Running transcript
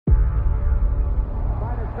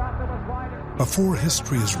Before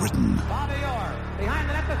history is written,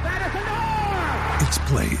 it's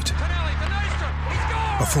played.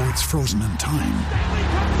 Before it's frozen in time,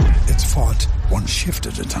 it's fought one shift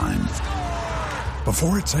at a time.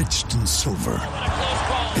 Before it's etched in silver,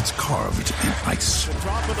 it's carved in ice.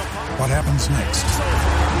 What happens next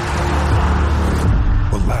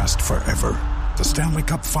will last forever. The Stanley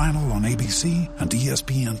Cup Final on ABC and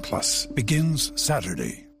ESPN Plus begins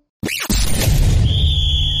Saturday.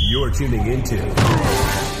 You're tuning into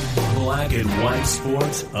Black and White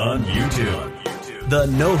Sports on YouTube. The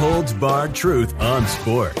no-holds-barred truth on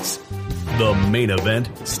sports. The main event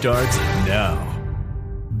starts now.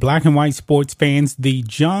 Black and White Sports fans, the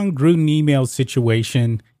Jon Gruden email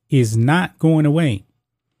situation is not going away.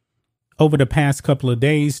 Over the past couple of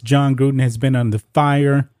days, Jon Gruden has been under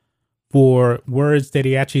fire for words that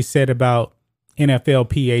he actually said about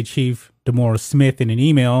NFLPA chief DeMaurice Smith in an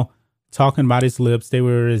email, talking about his lips. They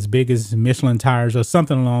were as big as Michelin tires or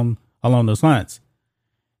something along those lines.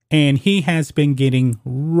 And he has been getting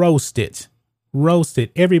roasted.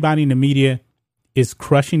 Everybody in the media is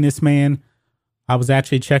crushing this man. I was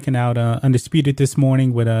actually checking out Undisputed this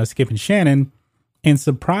morning with Skip and Shannon. And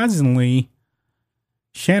surprisingly,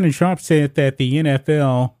 Shannon Sharpe said that the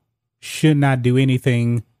NFL should not do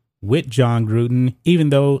anything with Jon Gruden, even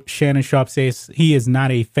though Shannon Sharpe says he is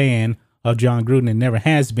not a fan of Jon Gruden and never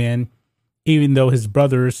has been, even though his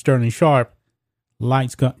brother Sterling Sharpe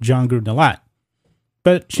likes Jon Gruden a lot.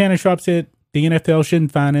 But Shannon Sharpe said the NFL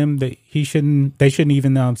shouldn't fine him, that they shouldn't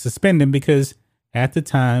even suspend him, because at the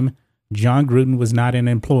time, Jon Gruden was not an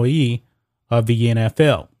employee of the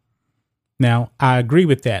NFL. Now, I agree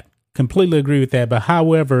with that, completely agree with that. But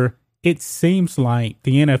however, it seems like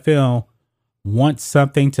the NFL wants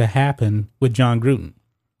something to happen with Jon Gruden.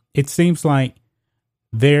 It seems like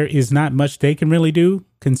there is not much they can really do,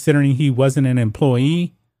 considering he wasn't an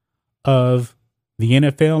employee of the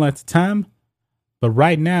NFL at the time. But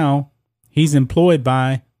right now, he's employed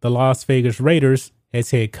by the Las Vegas Raiders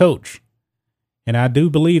as head coach. And I do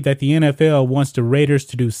believe that the NFL wants the Raiders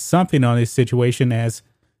to do something on this situation, as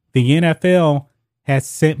the NFL has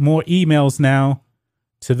sent more emails now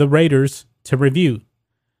to the Raiders to review.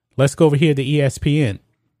 Let's go over here to ESPN.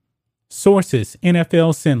 Sources: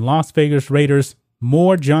 NFL sent Las Vegas Raiders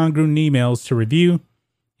more Jon Gruden emails to review,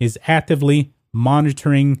 is actively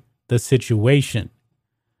monitoring the situation.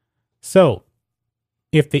 So,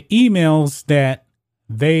 if the emails that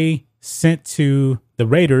they sent to the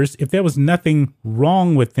Raiders, if there was nothing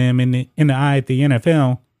wrong with them in the eye of the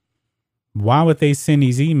NFL, why would they send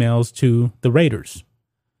these emails to the Raiders?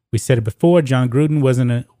 We said it before, Jon Gruden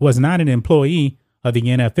was not an employee of the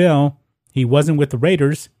NFL. He wasn't with the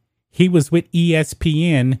Raiders. He was with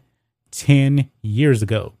ESPN 10 years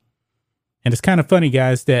ago. And it's kind of funny,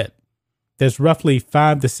 guys, that there's roughly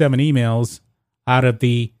 5 to 7 emails out of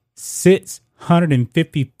the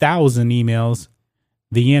 650,000 emails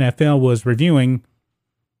the NFL was reviewing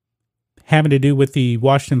having to do with the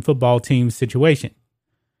Washington football team situation.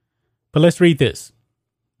 But let's read this.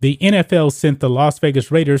 The NFL sent the Las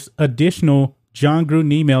Vegas Raiders additional Jon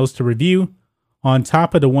Gruden emails to review, on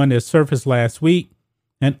top of the one that surfaced last week,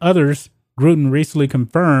 and others Gruden recently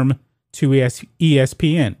confirmed to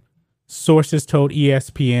ESPN. Sources told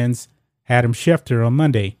ESPN's Adam Schefter on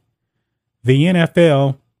Monday. The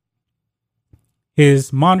NFL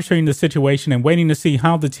is monitoring the situation and waiting to see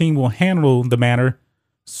how the team will handle the matter,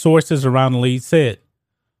 sources around the league said.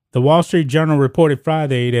 The Wall Street Journal reported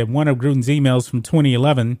Friday that one of Gruden's emails from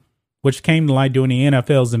 2011, which came to light during the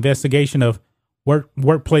NFL's investigation of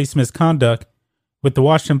workplace misconduct with the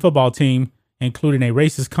Washington football team, including a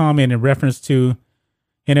racist comment in reference to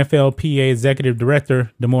NFLPA Executive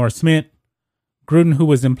Director DeMaurice Smith. Gruden, who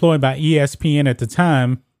was employed by ESPN at the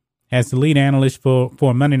time as the lead analyst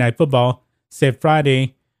for Monday Night Football, said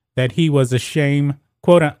Friday that he was ashamed,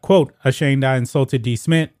 quote unquote, ashamed I insulted D.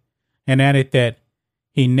 Smith, and added that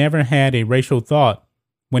he never had a racial thought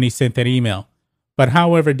when he sent that email. But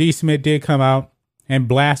however, D. Smith did come out and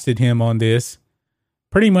blasted him on this,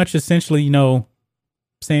 pretty much essentially,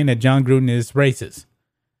 saying that Jon Gruden is racist.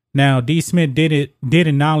 Now, D. Smith did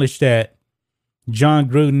acknowledge that Jon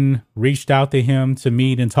Gruden reached out to him to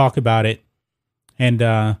meet and talk about it. And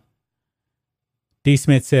D.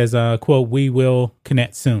 Smith says, quote, "We will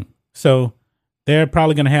connect soon." So they're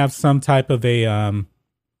probably going to have some type of a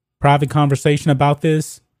private conversation about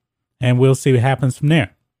this, and we'll see what happens from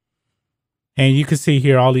there. And you can see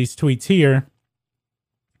here all these tweets here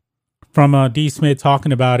from D. Smith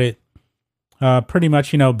talking about it, pretty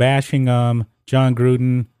much, bashing Jon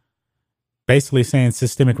Gruden, basically saying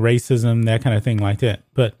systemic racism, that kind of thing like that.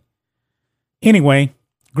 But anyway,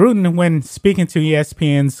 Gruden, when speaking to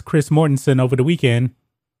ESPN's Chris Mortensen over the weekend,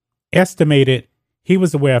 estimated he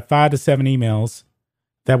was aware of 5 to 7 emails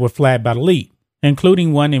that were flagged by the league,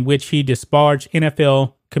 including one in which he disparaged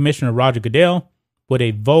NFL Commissioner Roger Goodell with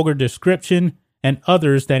a vulgar description and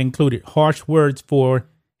others that included harsh words for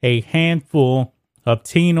a handful of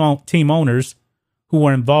team owners who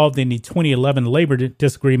were involved in the 2011 labor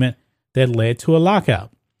disagreement that led to a lockout.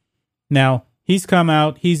 Now, he's come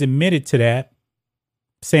out, he's admitted to that,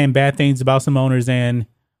 saying bad things about some owners and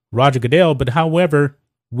Roger Goodell, but however,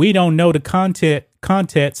 we don't know the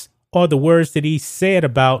context or the words that he said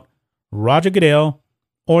about Roger Goodell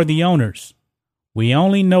or the owners. We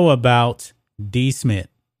only know about D. Smith.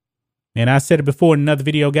 And I said it before in another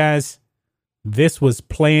video, guys, this was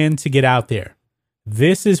planned to get out there.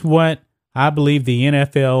 This is what I believe the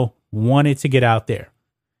NFL wanted to get out there.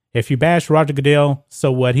 If you bash Roger Goodell,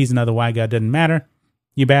 so what? He's another white guy, doesn't matter.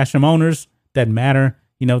 You bash some owners, doesn't matter.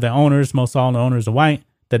 You know, the owners, most all the owners are white,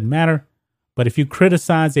 doesn't matter. But if you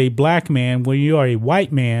criticize a black man when you are a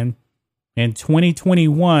white man in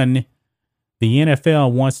 2021, the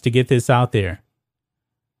NFL wants to get this out there.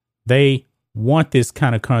 They want this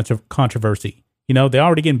kind of controversy. You know, they're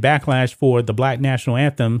already getting backlash for the Black National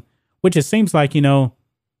Anthem, which it seems like, you know,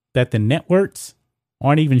 that the networks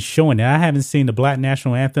aren't even showing it. I haven't seen the Black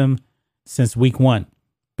National Anthem since week 1,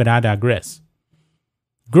 but I digress.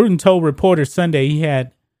 Gruden told reporters Sunday he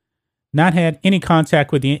had not had any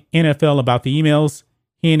contact with the NFL about the emails.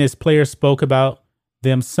 He and his players spoke about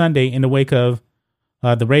them Sunday in the wake of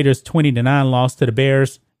the Raiders' 20-9 loss to the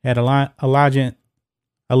Bears at Allegiant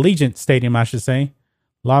Stadium, I should say.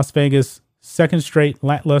 Las Vegas' second straight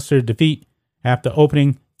lackluster defeat after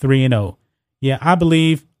opening 3-0. Yeah, I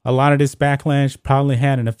believe a lot of this backlash probably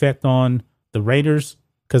had an effect on the Raiders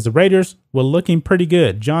because the Raiders were looking pretty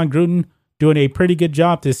good. Jon Gruden doing a pretty good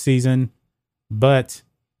job this season, but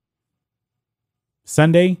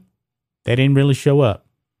Sunday, they didn't really show up.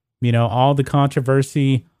 You know, all the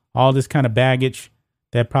controversy, all this kind of baggage,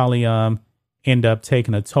 that probably end up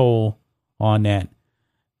taking a toll on that.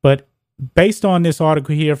 But based on this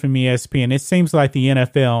article here from ESPN, it seems like the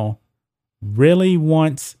NFL really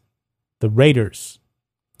wants the Raiders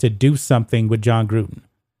to do something with Jon Gruden.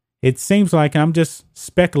 It seems like, I'm just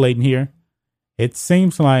speculating here, it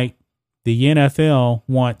seems like the NFL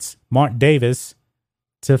wants Mark Davis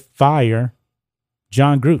to fire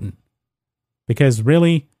Jon Gruden. Because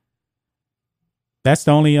really, that's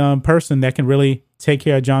the only person that can really take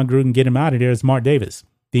care of Jon Gruden, get him out of there, is Mark Davis.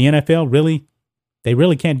 The NFL they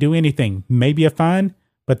really can't do anything. Maybe a fine,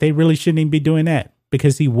 but they really shouldn't even be doing that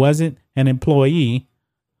because he wasn't an employee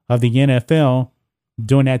of the NFL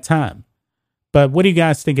during that time. But what do you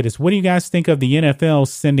guys think of this? What do you guys think of the NFL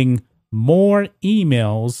sending more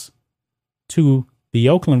emails to the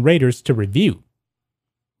Oakland Raiders to review?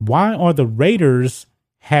 Why are the Raiders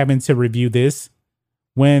having to review this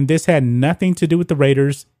when this had nothing to do with the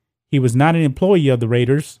Raiders? He was not an employee of the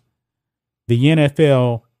Raiders. The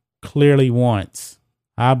NFL clearly wants,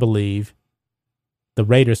 I believe, the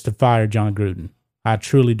Raiders to fire Jon Gruden. I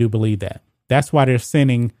truly do believe that. That's why they're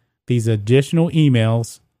sending these additional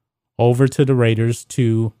emails over to the Raiders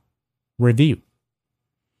to review.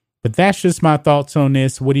 But that's just my thoughts on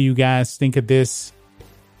this. What do you guys think of this?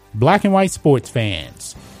 Black and white sports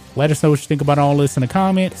fans, let us know what you think about all this in the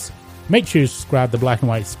comments. Make sure you subscribe to Black and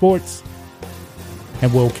White Sports,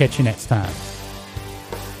 and we'll catch you next time.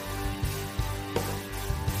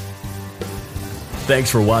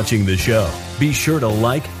 Thanks for watching the show. Be sure to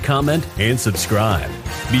like, comment, and subscribe.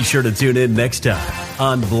 Be sure to tune in next time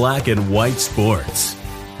on Black and White Sports.